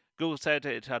phone. Google said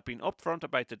it had been upfront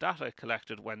about the data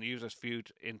collected when users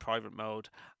viewed in private mode,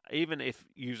 even if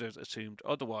users assumed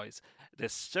otherwise. The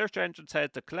search engine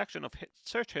said the collection of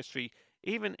search history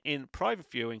even in private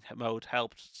viewing mode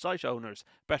helped site owners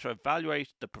better evaluate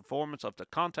the performance of the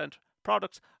content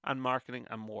products and marketing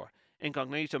and more.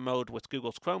 Incognito mode with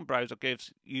Google's Chrome browser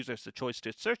gives users the choice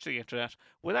to search the internet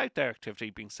without their activity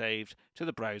being saved to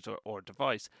the browser or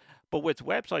device. But with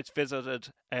websites visited,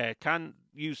 can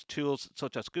use tools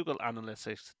such as Google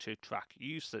Analytics to track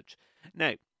usage.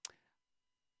 Now,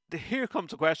 here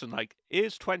comes the question, like,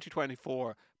 is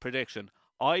 2024 prediction?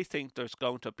 I think there's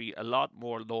going to be a lot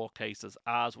more law cases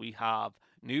as we have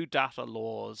new data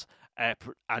laws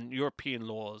and European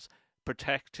laws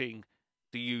protecting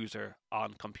the user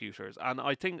on computers, and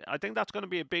I think that's going to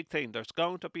be a big thing. There's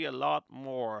going to be a lot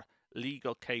more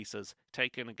legal cases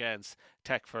taken against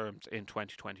tech firms in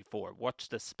 2024. Watch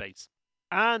this space.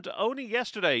 And only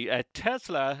yesterday,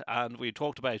 Tesla, and we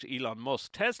talked about Elon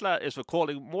Musk, Tesla is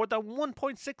recalling more than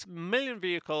 1.6 million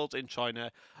vehicles in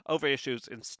China over issues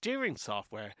in steering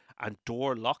software and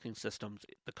door locking systems,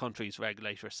 the country's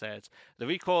regulator says. The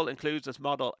recall includes its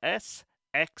Model S,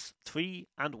 X, 3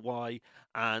 and Y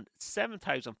and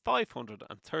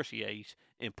 7,538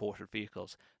 imported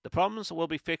vehicles. The problems will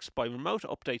be fixed by remote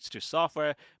updates to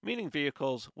software, meaning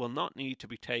vehicles will not need to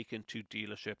be taken to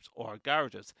dealerships or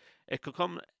garages. It could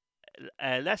come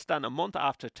less than a month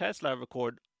after Tesla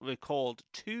recalled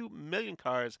 2 million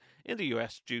cars in the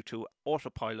US due to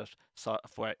autopilot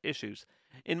software issues.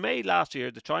 In May last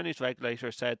year, the Chinese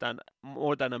regulator said that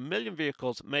more than 1 million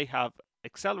vehicles may have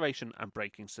acceleration and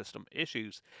braking system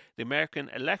issues. The American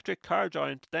electric car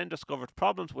giant then discovered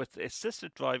problems with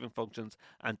assisted driving functions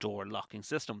and door locking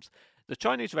systems. The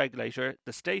Chinese regulator,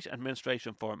 the State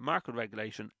Administration for Market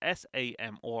Regulation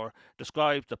 (SAMR),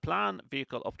 described the planned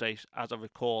vehicle update as a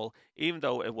recall, even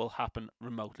though it will happen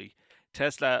remotely.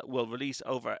 Tesla will release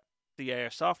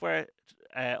over-the-air software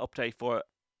update for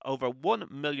over 1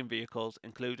 million vehicles,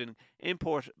 including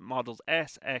import models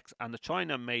S, X, and the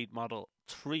China-made Model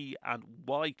 3 and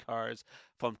Y cars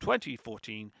from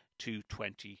 2014 to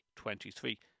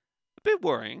 2023. A bit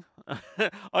worrying.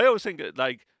 I always think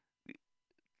like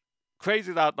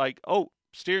crazy that like, oh,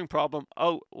 steering problem.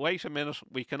 Oh, wait a minute,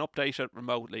 we can update it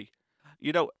remotely.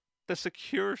 You know, the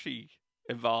security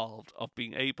involved of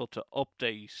being able to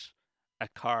update a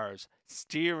car's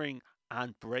steering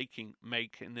and braking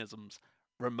mechanisms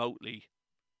remotely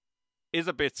is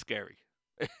a bit scary.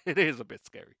 It is a bit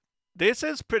scary. This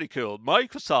is pretty cool.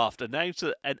 Microsoft announced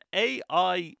an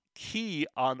AI key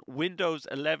on Windows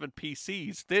 11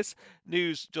 PCs. This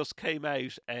news just came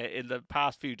out in the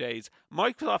past few days.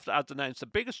 Microsoft has announced the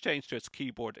biggest change to its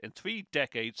keyboard in 3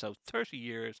 decades, so 30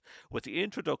 years, with the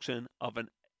introduction of an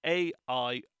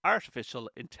AI artificial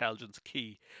intelligence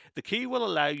key. The key will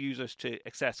allow users to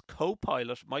access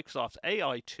Copilot, Microsoft's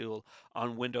AI tool,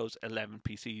 on Windows 11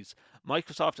 PCs.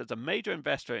 Microsoft is a major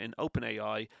investor in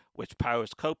OpenAI, which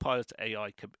powers Copilot's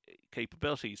AI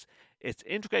capabilities. It's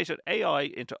integrated AI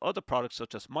into other products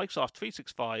such as Microsoft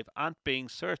 365 and Bing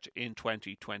Search in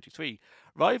 2023.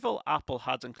 Rival Apple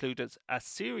has included a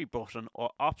Siri button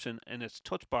or option in its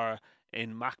touch bar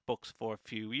in MacBooks for a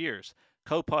few years.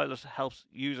 Copilot helps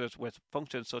users with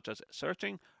functions such as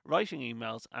searching, writing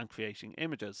emails, and creating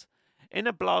images. In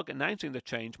a blog announcing the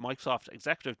change, Microsoft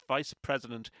Executive Vice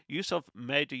President Yusuf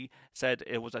Mehdi said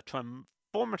it was a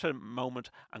transformative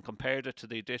moment and compared it to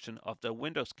the addition of the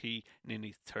Windows key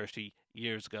nearly 30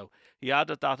 years ago. He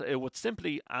added that it would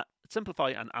simplify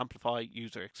and amplify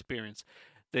user experience.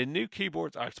 The new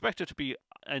keyboards are expected to be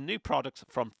new products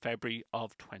from February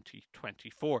of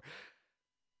 2024.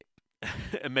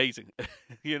 Amazing.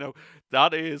 You know,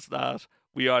 that is that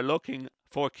we are looking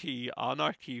for key on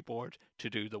our keyboard to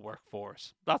do the work for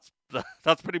us. That's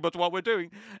pretty much what we're doing.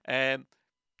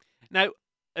 Now,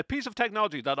 a piece of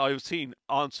technology that I've seen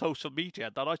on social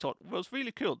media that I thought was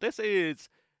really cool. This is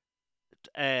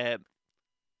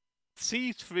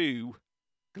see-through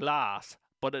glass,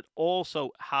 but it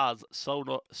also has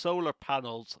solar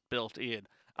panels built in.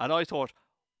 And I thought,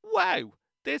 wow,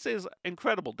 this is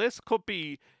incredible. This could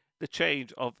be the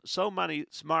change of so many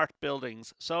smart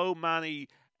buildings, so many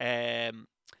energy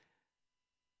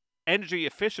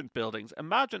efficient buildings.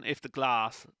 Imagine if the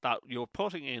glass that you're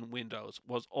putting in windows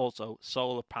was also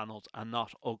solar panels and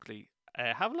not ugly.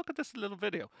 Have a look at this little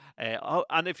video.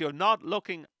 And if you're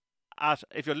listening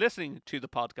to the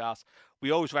podcast,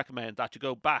 we always recommend that you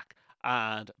go back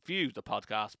and view the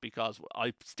podcast, because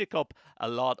I stick up a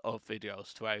lot of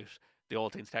videos throughout the All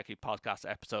Things Techie podcast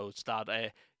episodes that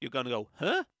you're going to go,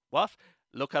 huh? What?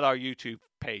 Look at our YouTube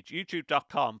page,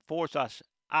 youtube.com/at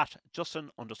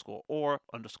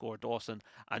Justin_or_Dawson,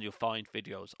 and you'll find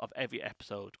videos of every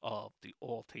episode of the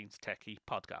All Things Techie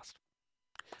podcast.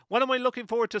 When am I looking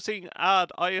forward to seeing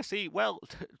at ISE? Well,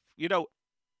 you know,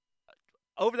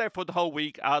 over there for the whole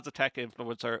week as a tech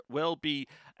influencer, will be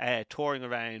touring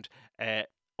around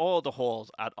all the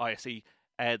halls at ISE.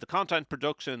 The content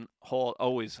production hall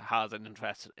always has an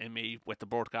interest in me with the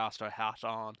broadcaster hat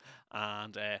on,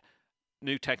 and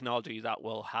new technology that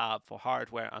will have for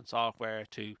hardware and software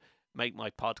to make my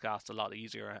podcast a lot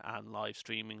easier and live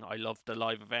streaming. I love the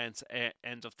live events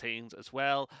end of things as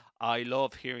well. I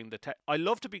love hearing the tech. I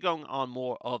love to be going on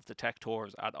more of the tech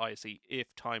tours at ISE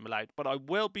if time allowed, but I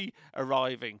will be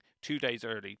arriving 2 days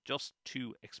early just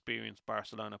to experience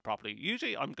Barcelona properly.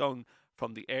 Usually I'm going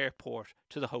from the airport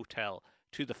to the hotel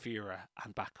to the Fira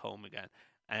and back home again.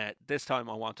 This time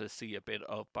I want to see a bit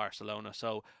of Barcelona,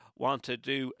 so want to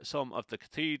do some of the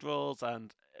cathedrals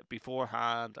and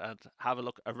beforehand and have a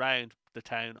look around the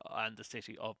town and the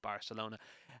city of Barcelona.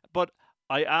 But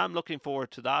I am looking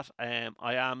forward to that.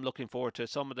 I am looking forward to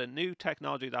some of the new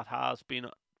technology that has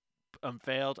been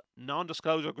unveiled.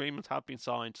 Non-disclosure agreements have been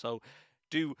signed, so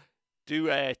do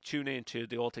tune in to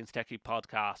the All Things Techie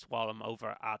podcast while I'm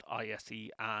over at ISE,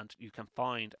 and you can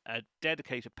find a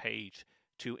dedicated page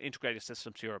to Integrated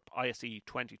Systems Europe ISE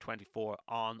 2024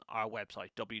 on our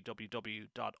website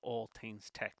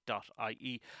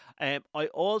www.allthingstech.ie. I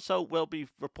also will be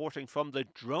reporting from the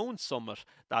drone summit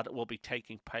that will be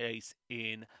taking place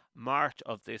in March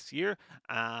of this year,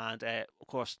 and of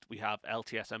course we have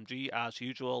LTSMG as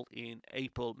usual in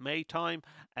April-May time,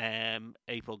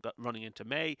 April running into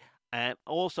May.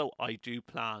 Also, I do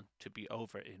plan to be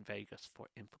over in Vegas for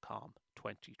Infocom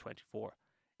 2024.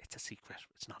 It's a secret.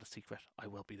 It's not a secret. I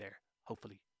will be there,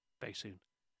 hopefully, very soon,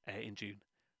 in June.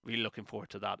 Really looking forward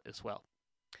to that as well.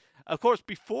 Of course,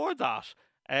 before that,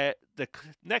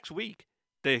 next week,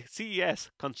 the CES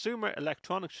Consumer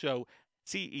Electronics Show,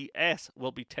 CES,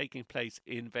 will be taking place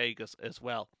in Vegas as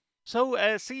well. So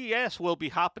CES will be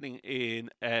happening in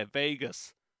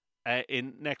Vegas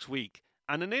in next week.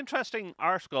 And an interesting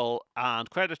article, and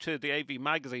credit to the AV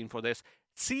magazine for this,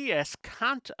 CES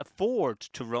can't afford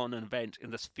to run an event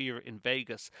in the Sphere in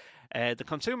Vegas. The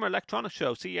Consumer Electronics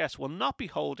Show, CES, will not be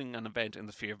holding an event in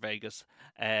the Sphere Vegas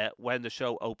when the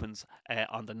show opens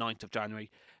on the 9th of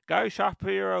January. Gary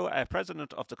Shapiro,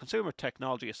 president of the Consumer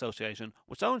Technology Association,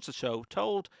 which owns the show,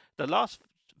 told the Las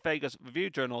Vegas Review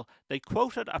Journal they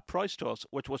quoted a price to us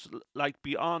which was like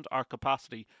beyond our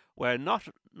capacity. We're not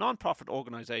a non-profit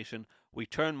organisation. We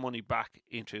turn money back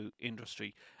into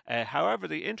industry. However,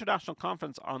 the International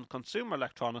Conference on Consumer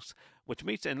Electronics, which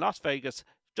meets in Las Vegas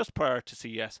just prior to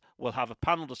CES, will have a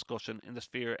panel discussion in the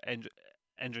Sphere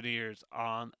engineers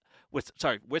with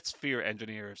Sphere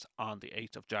engineers on the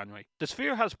 8th of January. The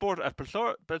Sphere has brought a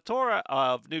plethora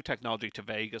of new technology to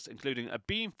Vegas, including a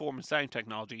beamforming sound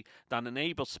technology that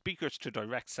enables speakers to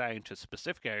direct sound to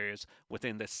specific areas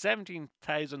within the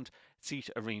 17,000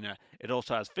 seat arena. It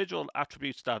also has visual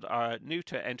attributes that are new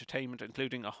to entertainment,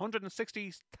 including a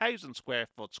 160,000 square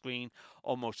foot screen,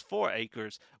 almost 4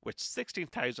 acres, with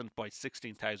 16,000 by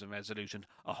 16,000 resolution,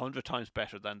 100 times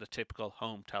better than the typical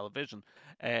home television.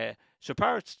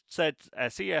 Shapiro said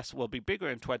CES will be bigger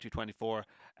in 2024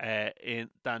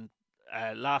 than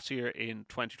last year in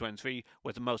 2023,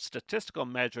 with the most statistical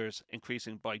measures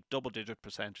increasing by double-digit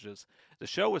percentages. The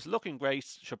show is looking great,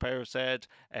 Shapiro said.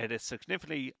 It is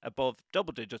significantly above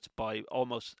double digits by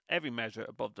almost every measure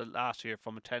above the last year,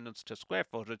 from attendance to square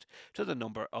footage to the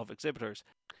number of exhibitors.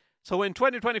 So in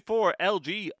 2024,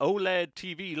 LG OLED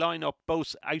TV lineup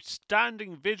boasts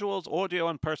outstanding visuals, audio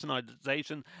and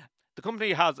personalization. The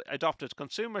company has adopted a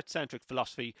consumer-centric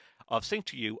philosophy of Sync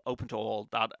to You, Open to All,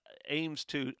 that aims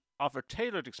to offer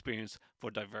tailored experience for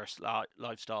diverse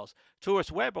lifestyles. Through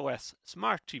its WebOS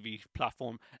smart TV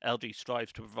platform, LG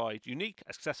strives to provide unique,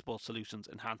 accessible solutions,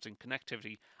 enhancing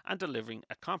connectivity and delivering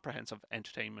a comprehensive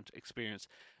entertainment experience.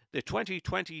 The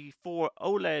 2024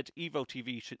 OLED Evo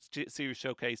TV series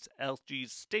showcased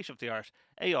LG's state-of-the-art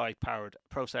AI-powered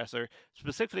processor,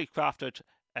 specifically crafted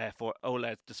for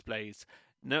OLED displays.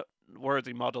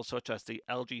 Noteworthy models such as the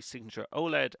LG Signature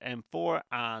OLED M4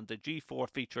 and the G4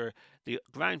 feature the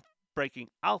groundbreaking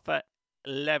Alpha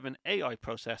 11 AI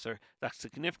processor that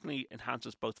significantly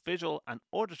enhances both visual and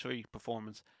auditory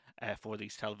performance for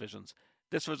these televisions.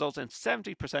 This results in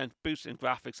 70% boost in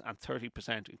graphics and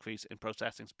 30% increase in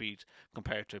processing speed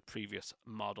compared to previous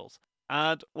models.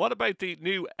 And what about the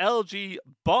new LG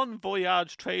Bon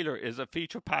Voyage trailer? Is a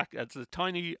feature pack. It's a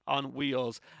tiny on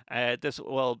wheels. This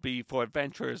will be for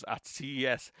adventures at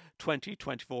CES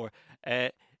 2024.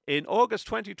 In August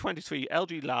 2023,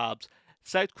 LG Labs,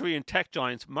 South Korean tech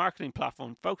giant's marketing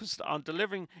platform focused on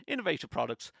delivering innovative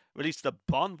products, released the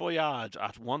Bon Voyage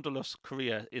at Wanderlust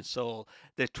Korea in Seoul.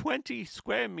 The 20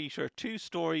 square meter,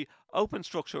 2-story open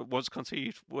structure was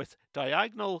conceived with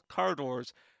diagonal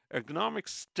corridors, ergonomic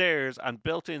stairs and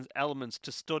built-in elements to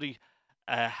study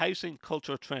housing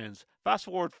culture trends. Fast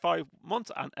forward 5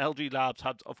 months, and LG Labs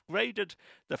has upgraded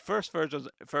the first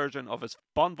version of its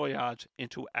Bon Voyage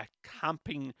into a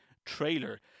camping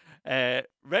trailer.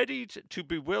 Ready to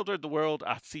bewilder the world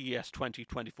at CES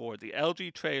 2024, the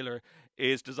LG trailer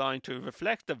is designed to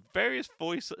reflect the various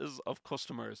voices of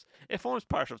customers. It forms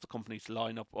part of the company's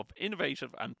lineup of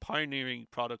innovative and pioneering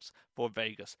products for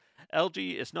Vegas.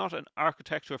 LG is not an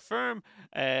architecture firm,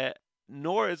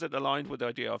 nor is it aligned with the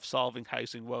idea of solving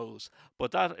housing woes.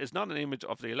 But that is not an image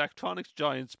of the electronics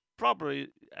giants probably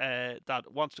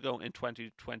that wants to go in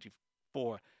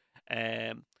 2024.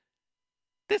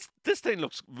 This thing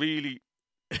looks really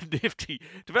nifty.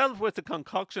 Developed with the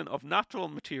concoction of natural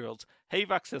materials,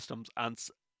 HVAC systems, and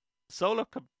solar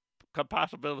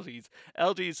compatibilities,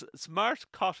 LG's Smart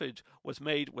Cottage was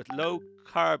made with low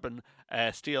carbon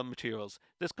steel materials.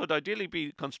 This could ideally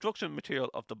be construction material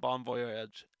of the Bon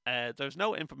Voyage. There's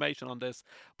no information on this,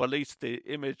 but at least the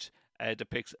image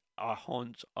depicts a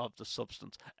hunch of the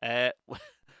substance.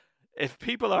 If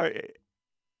people are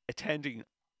attending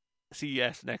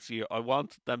CES next year, I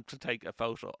want them to take a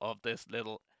photo of this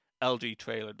little LG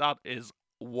trailer. That is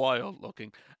wild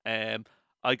looking.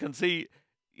 I can see,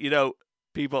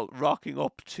 people rocking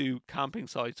up to camping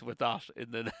sites with that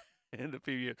in the in the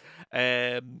few years.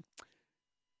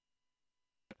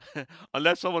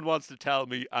 Unless someone wants to tell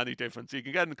me any difference, you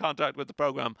can get in contact with the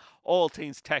program.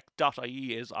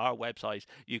 allthingstech.ie is our website.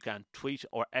 You can tweet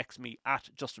or X me at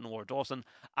Justin or Dawson.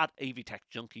 At AVTech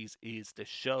Junkies is the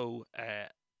show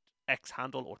X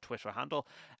handle or Twitter handle.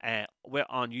 We're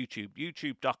on YouTube,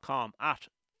 youtube.com at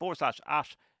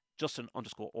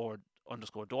 /Justin_or_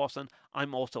 Dawson.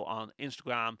 I'm also on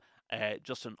Instagram,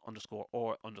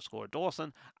 Justin_or_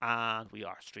 Dawson, and we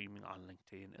are streaming on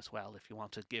LinkedIn as well if you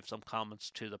want to give some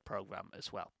comments to the program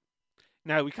as well.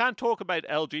 Now, we can't talk about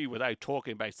LG without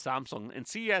talking about Samsung. In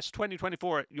CES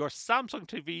 2024, your Samsung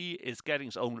TV is getting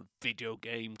its own video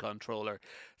game controller.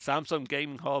 Samsung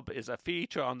Gaming Hub is a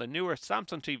feature on the newer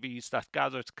Samsung TVs that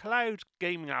gathers cloud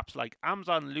gaming apps like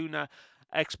Amazon Luna,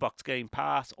 Xbox Game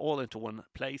Pass all into one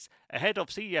place. Ahead of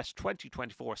CES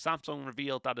 2024, Samsung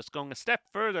revealed that it's going a step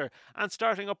further and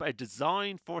starting up a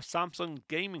Design for Samsung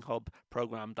Gaming Hub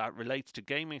program that relates to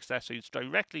gaming accessories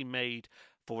directly made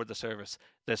for the service.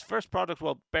 This first product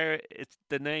will bear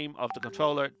the name of the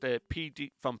controller,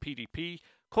 from PDP,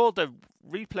 called the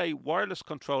Replay Wireless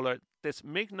Controller. This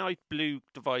midnight blue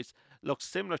device looks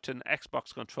similar to an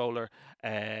Xbox controller,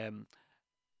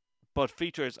 but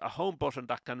features a home button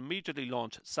that can immediately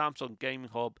launch Samsung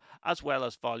Gaming Hub, as well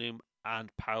as volume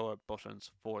and power buttons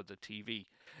for the TV.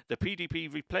 The PDP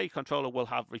Replay controller will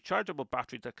have rechargeable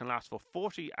battery that can last for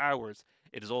 40 hours.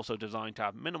 It is also designed to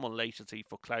have minimal latency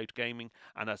for cloud gaming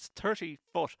and has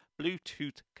 30-foot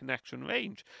Bluetooth connection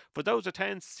range. For those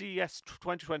attending CES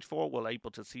 2024, will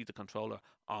able to see the controller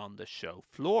on the show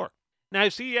floor. Now,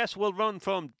 CES will run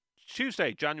from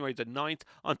Tuesday, January the 9th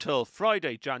until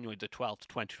Friday, January the 12th,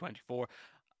 2024.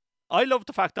 I love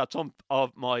the fact that some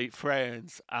of my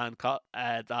friends and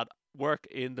that work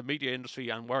in the media industry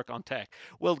and work on tech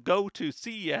will go to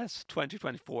CES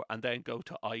 2024 and then go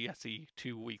to ISE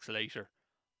 2 weeks later.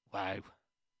 Wow.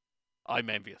 I'm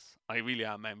envious. I really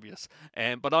am envious.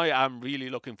 But I am really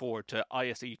looking forward to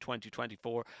ISE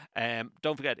 2024.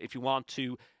 Don't forget, if you want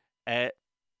to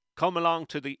come along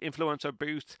to the influencer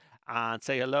booth and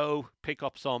say hello, pick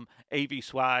up some AV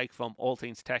swag from All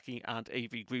Things TechIE and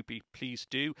AV Groupie, please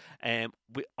do. I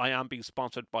am being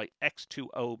sponsored by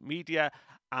X2O Media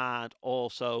and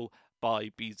also by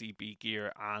BZB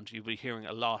Gear, and you'll be hearing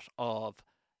a lot of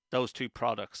those two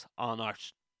products on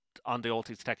the All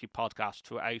Things Techie podcast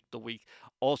throughout the week.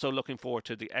 Also looking forward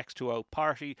to the X2O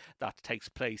party that takes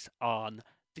place on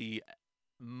the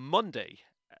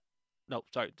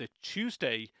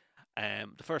Tuesday,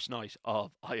 the first night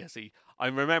of ISE.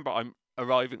 I'm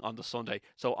arriving on the Sunday,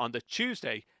 so on the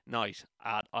Tuesday night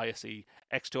at ISE,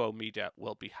 X2O Media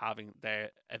will be having their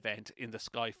event in the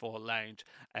Skyfall Lounge,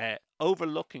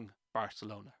 overlooking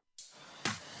Barcelona.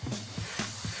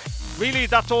 Really,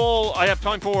 that's all I have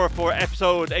time for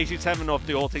episode 87 of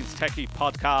the All Things Techie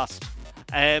podcast.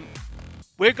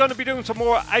 We're going to be doing some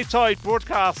more outside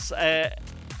broadcasts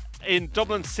in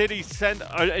Dublin City Centre,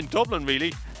 in Dublin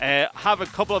really. Have a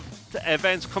couple of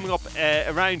events coming up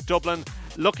around Dublin,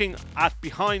 looking at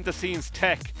behind the scenes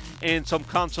tech in some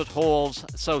concert halls,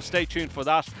 so stay tuned for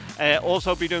that.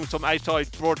 Also be doing some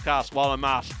outside broadcasts while I'm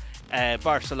at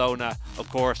Barcelona, of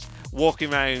course,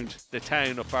 walking around the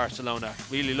town of Barcelona.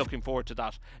 Really looking forward to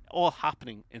that, all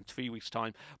happening in 3 weeks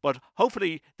time. But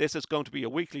hopefully this is going to be a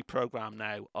weekly program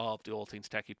now of the All Things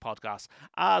Techie podcast,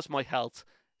 as my health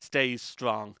stays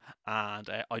strong, and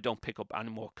I don't pick up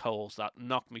any more colds that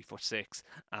knock me for 6,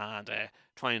 and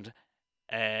try and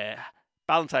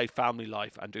balance out family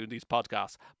life and doing these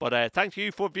podcasts. But thank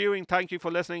you for viewing, thank you for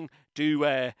listening.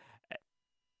 Do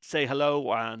say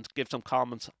hello and give some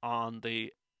comments on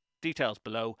the details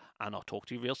below, and I'll talk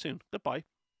to you real soon. Goodbye.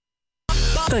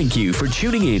 Thank you for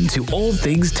tuning in to All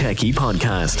Things TechIE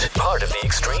podcast, part of the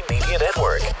Extreme Media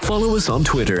Network. Follow us on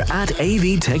Twitter at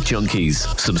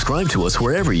AVTechJunkies. Subscribe to us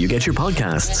wherever you get your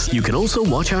podcasts. You can also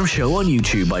watch our show on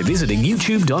YouTube by visiting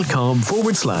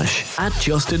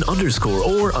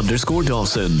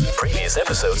youtube.com/@Justin_or_Dawson. Previous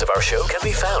episodes of our show can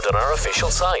be found on our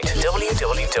official site,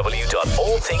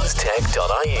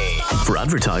 www.allthingstech.ie. For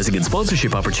advertising and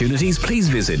sponsorship opportunities, please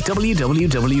visit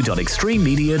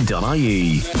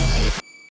www.extrememedia.ie.